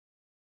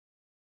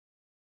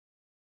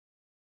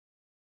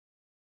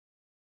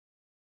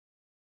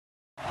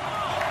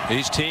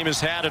Each team has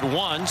had it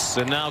once,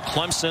 and now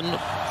Clemson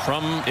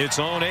from its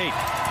own 8.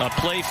 A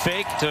play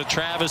fake to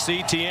Travis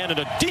Etienne and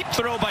a deep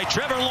throw by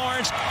Trevor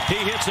Lawrence. He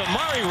hits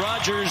Amari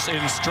Rodgers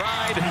in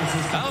stride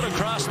out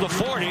across the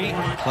 40.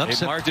 Clemson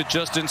they marked it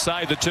just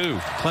inside the 2.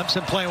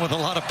 Clemson playing with a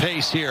lot of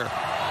pace here.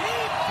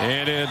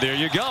 And there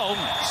you go,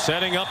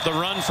 setting up the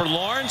run for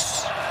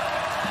Lawrence.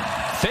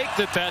 Faked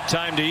it that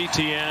time to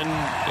Etienne,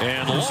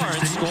 and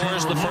Lawrence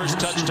scores the first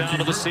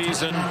touchdown of the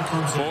season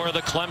for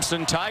the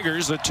Clemson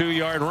Tigers, a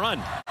 2-yard run.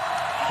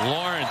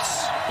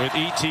 Lawrence with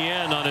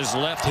Etienne on his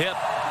left hip.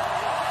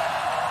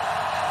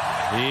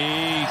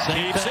 He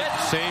keeps it,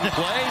 same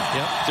play,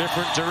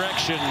 different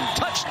direction,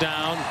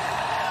 touchdown.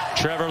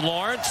 Trevor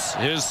Lawrence,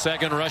 his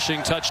second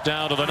rushing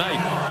touchdown of the night.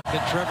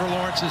 And Trevor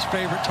Lawrence's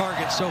favorite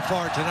target so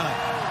far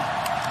tonight.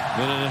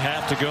 Minute and a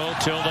half to go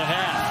till the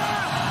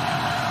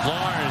half.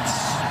 Lawrence,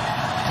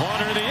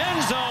 corner of the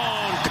end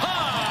zone,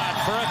 caught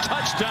for a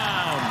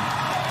touchdown.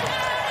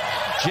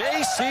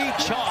 J.C.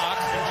 Chalk,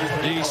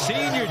 the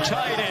senior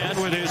tight end,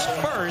 with his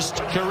first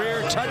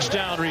career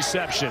touchdown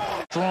reception.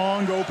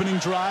 Strong opening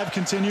drive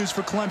continues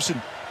for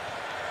Clemson.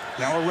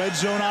 Now a red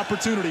zone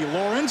opportunity.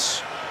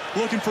 Lawrence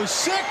looking for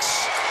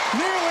 6.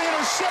 Nearly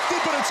intercepted,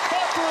 but it's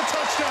caught for a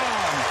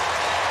touchdown.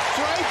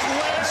 Frank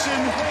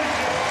Ladson,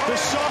 the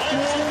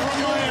sophomore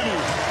from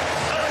Miami.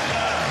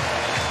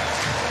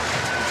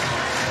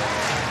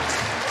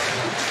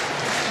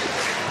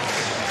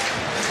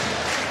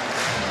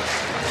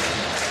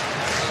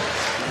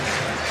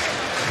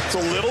 It's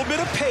a little bit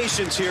of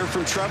patience here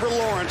from Trevor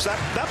Lawrence.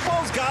 That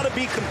ball's got to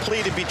be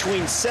completed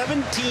between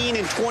 17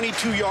 and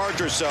 22 yards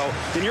or so.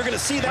 And you're going to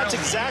see that's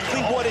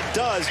exactly what it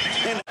does.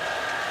 And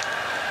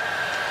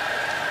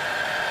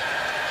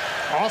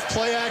off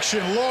play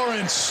action,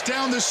 Lawrence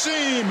down the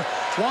seam,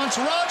 wants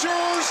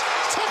Rodgers,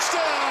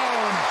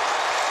 touchdown!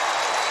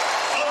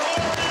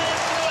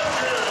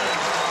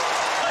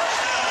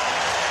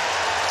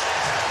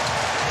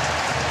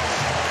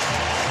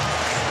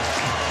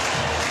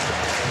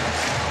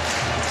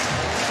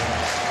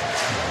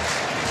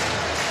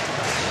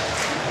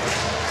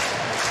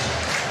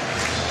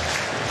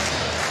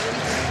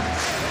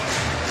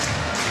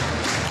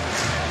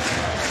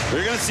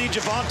 You're going to see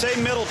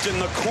Javonte Middleton,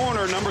 the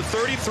corner, number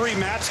 33,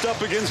 matched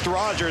up against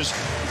Rodgers.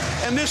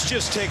 And this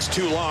just takes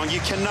too long. You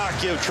cannot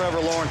give Trevor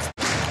Lawrence.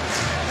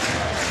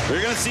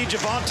 You're going to see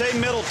Javonte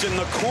Middleton,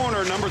 the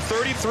corner, number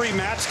 33,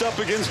 matched up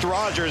against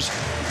Rodgers.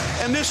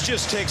 And this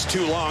just takes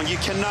too long. You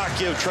cannot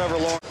give Trevor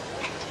Lawrence.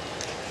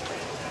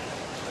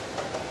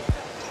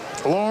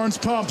 Lawrence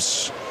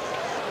pumps.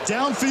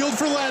 Downfield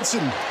for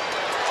Ladson.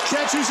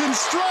 Catches in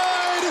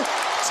stride.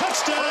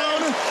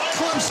 Touchdown,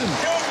 Clemson.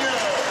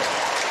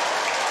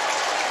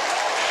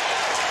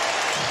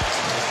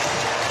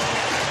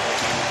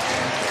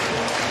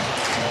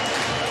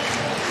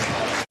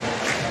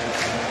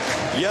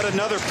 Yet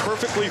another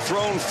perfectly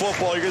thrown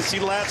football. You're going to see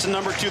Ladson,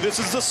 number 2. This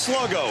is the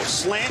sluggo,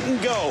 slant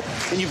and go.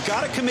 And you've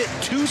got to commit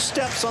 2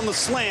 steps on the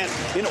slant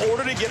in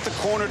order to get the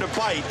corner to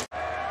bite.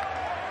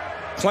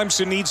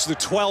 Clemson needs the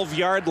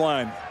 12-yard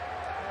line.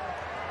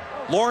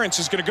 Lawrence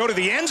is going to go to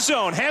the end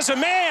zone. Has a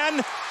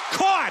man.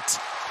 Caught.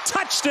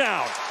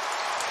 Touchdown.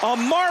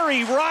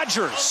 Amari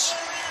Rodgers.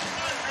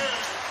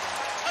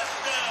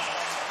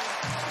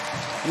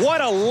 What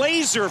a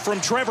laser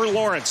from Trevor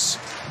Lawrence.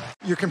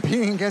 You're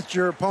competing against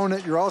your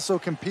opponent. You're also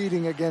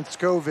competing against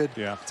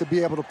COVID to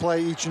be able to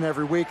play each and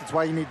every week. It's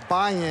why you need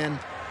buy-in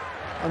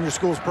on your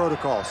school's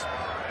protocols.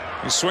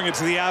 He's swinging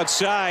to the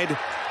outside.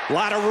 A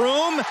lot of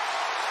room.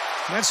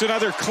 That's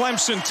another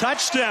Clemson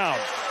touchdown.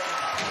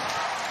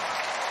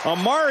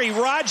 Amari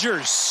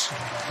Rodgers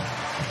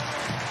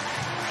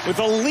with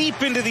a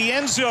leap into the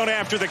end zone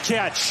after the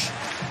catch.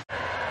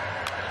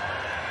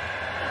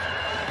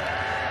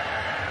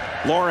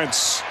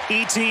 Lawrence,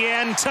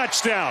 Etienne,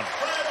 touchdown.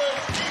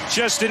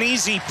 Just an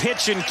easy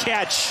pitch and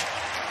catch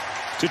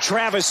to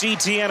Travis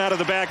Etienne out of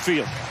the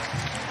backfield.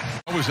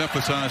 Always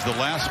emphasize the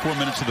last 4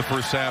 minutes of the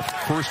first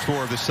half, first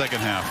 4 of the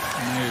second half.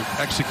 And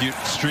they execute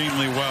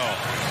extremely well.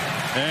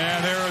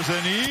 And there is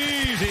an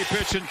easy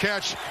pitch and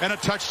catch and a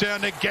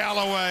touchdown to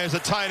Galloway as the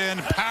tight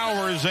end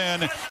powers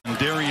in. And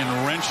Darian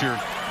Rencher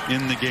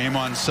in the game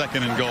on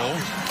 2nd and goal.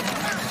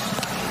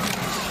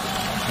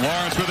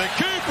 Lawrence with a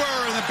keeper,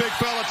 and the big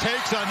fella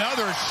takes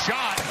another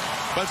shot,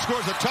 but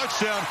scores a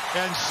touchdown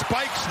and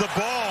spikes the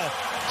ball,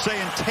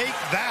 saying, take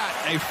that.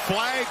 A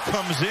flag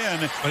comes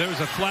in. But it was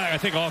a flag, I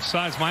think,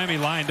 offsides. Miami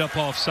lined up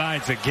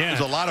offsides again. There's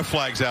a lot of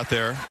flags out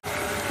there.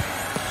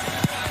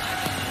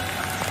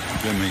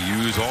 Then they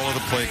use all of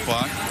the play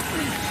clock.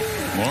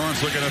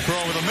 Lawrence looking to throw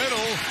over the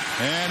middle,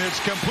 and it's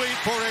complete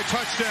for a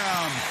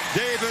touchdown.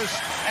 Davis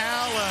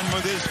Allen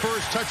with his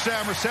first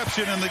touchdown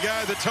reception, and the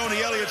guy that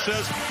Tony Elliott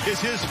says is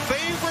his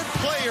favorite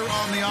player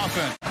on the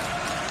offense.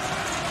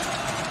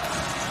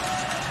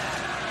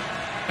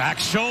 Back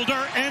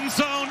shoulder, end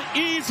zone,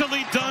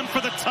 easily done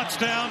for the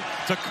touchdown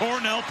to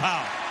Cornell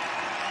Powell.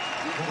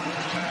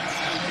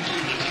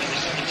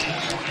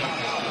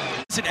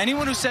 Listen,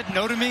 anyone who said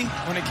no to me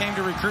when it came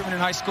to recruitment in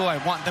high school, I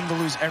want them to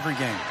lose every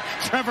game.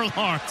 Trevor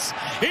Lawrence,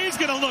 he's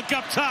going to look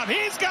up top.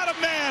 He's got a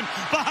man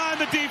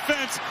behind the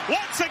defense.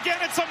 Once again,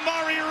 it's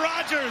Amari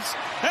Rodgers,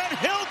 and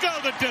he'll go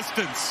the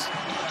distance.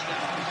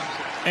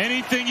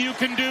 Anything you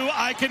can do,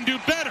 I can do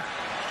better.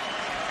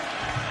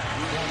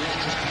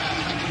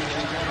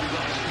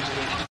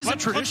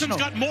 Clemson's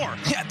got more.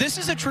 Yeah, this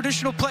is a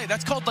traditional play.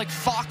 That's called like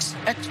Fox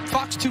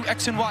 2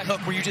 X and Y hook,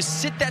 where you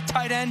just sit that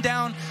tight end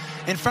down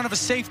in front of a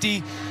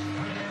safety,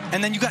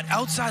 and then you got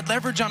outside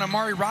leverage on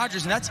Amari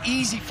Rodgers, and that's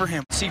easy for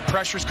him. See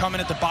pressures coming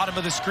at the bottom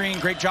of the screen.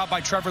 Great job by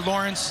Trevor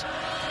Lawrence.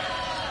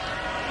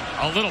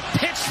 A little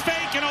pitch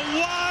fake and a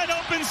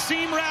wide-open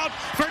seam route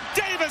for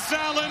Davis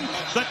Allen.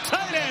 The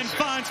tight end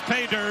finds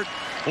pay dirt.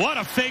 What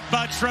a fake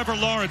by Trevor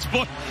Lawrence.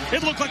 Boy,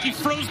 it looked like he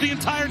froze the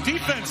entire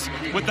defense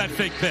with that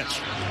fake pitch.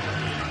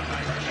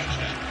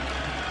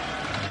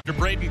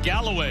 Braden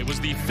Galloway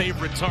was the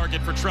favorite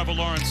target for Trevor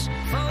Lawrence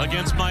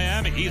against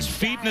Miami. He is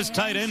feeding his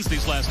tight ends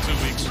these last 2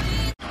 weeks.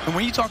 And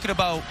when you're talking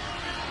about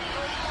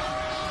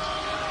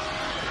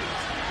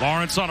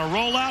Lawrence on a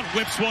rollout,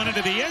 whips one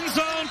into the end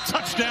zone.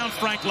 Touchdown,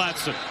 Frank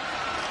Latson.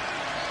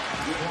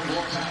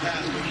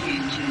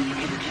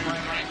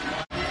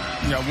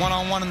 Yeah,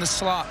 one-on-one in the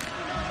slot.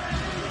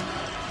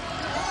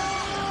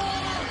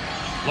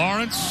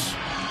 Lawrence,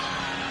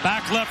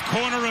 back left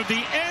corner of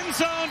the end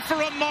zone for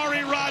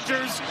Amari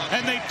Rodgers,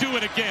 and they do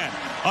it again.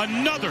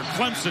 Another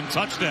Clemson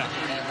touchdown.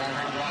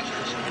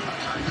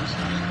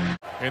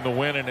 In the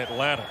win in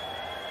Atlanta.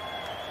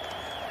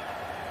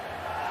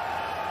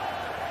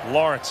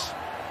 Lawrence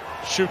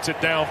shoots it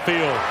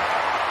downfield.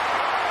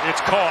 It's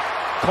caught.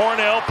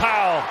 Cornell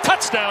Powell.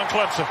 Touchdown,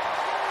 Clemson.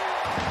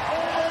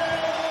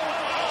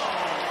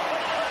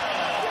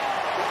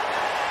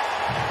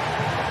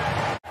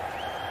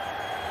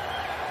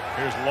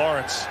 Here's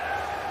Lawrence.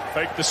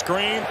 Fake the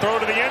screen, throw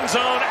to the end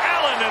zone.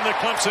 Allen and the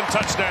Clemson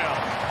touchdown.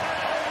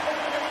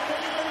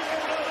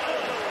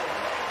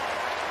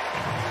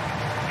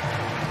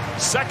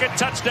 Second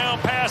touchdown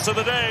pass of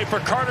the day for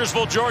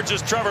Cartersville,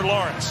 Georgia's Trevor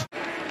Lawrence.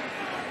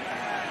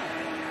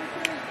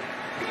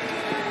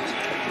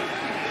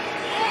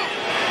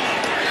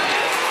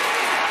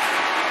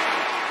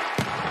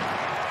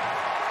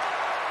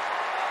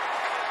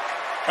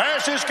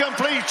 Pass is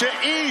complete to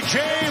E.J.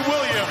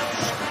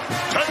 Williams.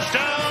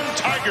 Touchdown,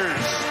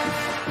 Tigers.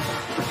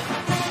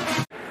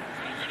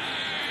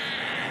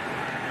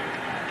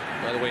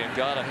 By the way,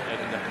 Ngata had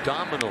an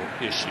abdominal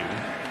issue.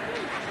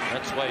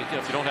 That's why,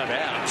 if you don't have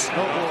abs,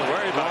 don't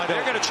worry about it.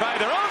 They're going to try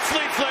their own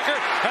flea flicker,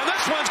 and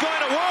this one's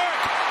going to work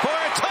for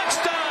a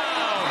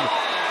touchdown.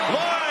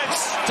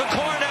 Lawrence to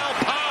Cornell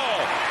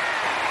Powell.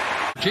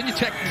 Virginia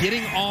Tech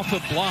getting off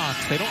of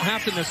blocks. They don't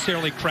have to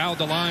necessarily crowd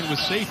the line with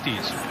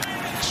safeties.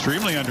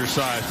 Extremely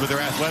undersized, but they're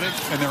athletic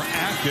and they're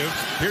active.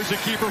 Here's a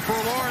keeper for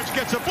Lawrence.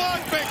 Gets a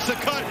block, makes a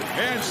cut,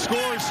 and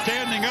scores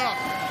standing up.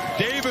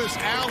 Davis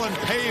Allen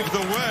paved the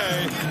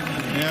way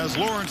as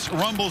Lawrence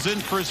rumbles in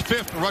for his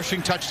 5th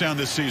rushing touchdown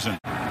this season.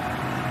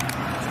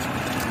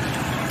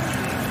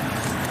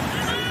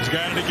 He's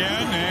got it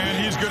again,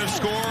 and he's going to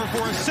score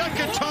for a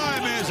 2nd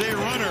time as a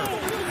runner.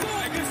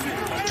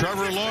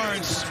 Trevor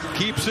Lawrence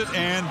keeps it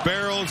and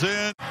barrels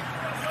in.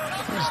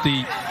 There's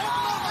the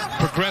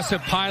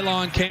progressive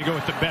pylon. Can't go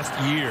with the best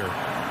year.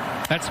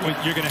 That's what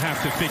you're going to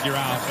have to figure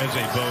out as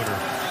a voter.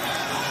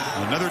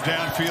 Another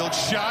downfield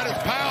shot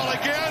at Powell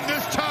again.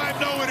 This time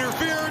no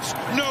interference,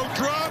 no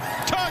drop.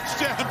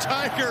 Touchdown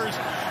Tigers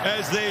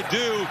as they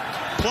do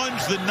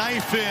plunge the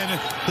knife in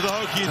to the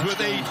Hokies with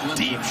a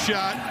deep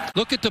shot.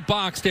 Look at the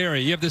boxed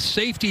area. You have the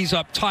safeties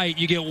up tight.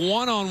 You get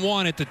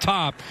one-on-one at the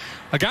top.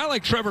 A guy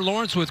like Trevor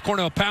Lawrence with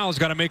Cornell Powell's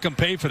got to make them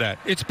pay for that.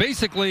 It's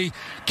basically,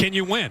 can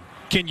you win?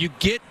 Can you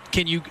get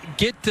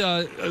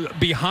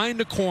behind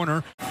the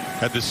corner?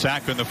 Had the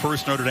sack in the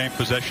first Notre Dame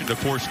possession to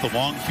force the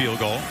long field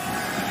goal.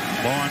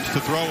 Lawrence to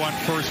throw on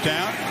 1st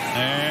down,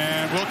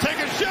 and we'll take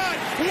a shot.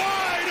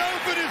 Wide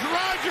open is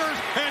Rodgers,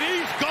 and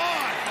he's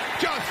gone.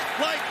 Just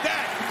like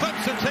that,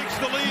 Clemson takes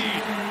the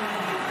lead.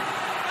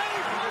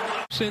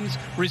 Clemson's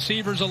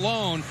receivers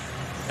alone.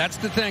 That's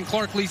the thing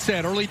Clark Lee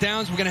said. Early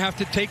downs, we're going to have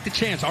to take the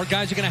chance. Our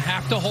guys are going to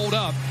have to hold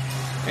up.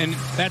 And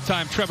that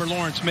time, Trevor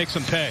Lawrence makes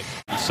them pay.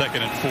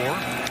 2nd and 4.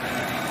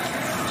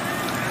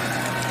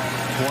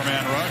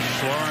 4-man rush.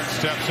 Lawrence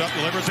steps up,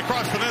 delivers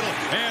across the middle,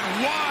 and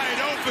wide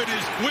open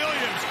is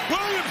Williams.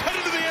 Williams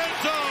headed to the end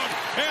zone,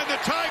 and the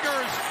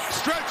Tigers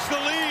stretch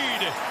the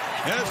lead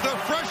as the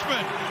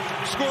freshman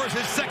scores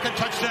his 2nd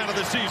touchdown of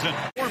the season.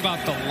 More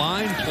about the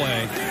line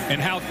play and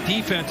how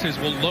defenses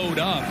will load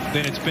up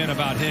than it's been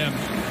about him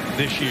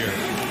this year.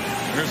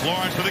 Here's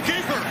Lawrence for the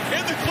keeper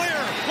in the clear.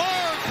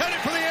 Lawrence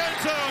headed for the end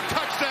zone.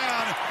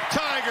 Touchdown,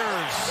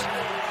 Tigers.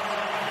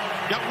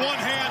 Got one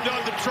hand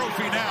on the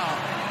trophy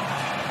now.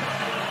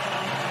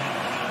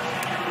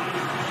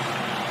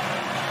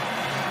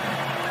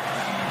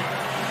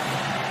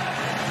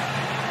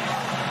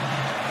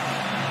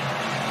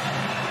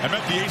 I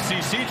meant the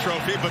ACC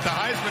trophy, but the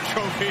Heisman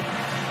trophy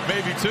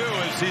maybe too,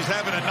 as he's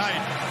having a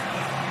night.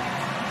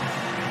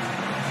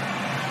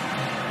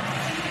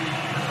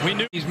 We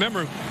knew.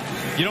 Remember,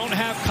 you don't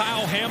have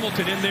Kyle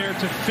Hamilton in there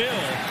to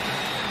fill.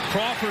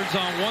 Crawford's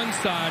on one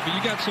side, but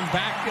you got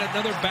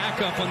another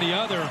backup on the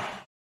other.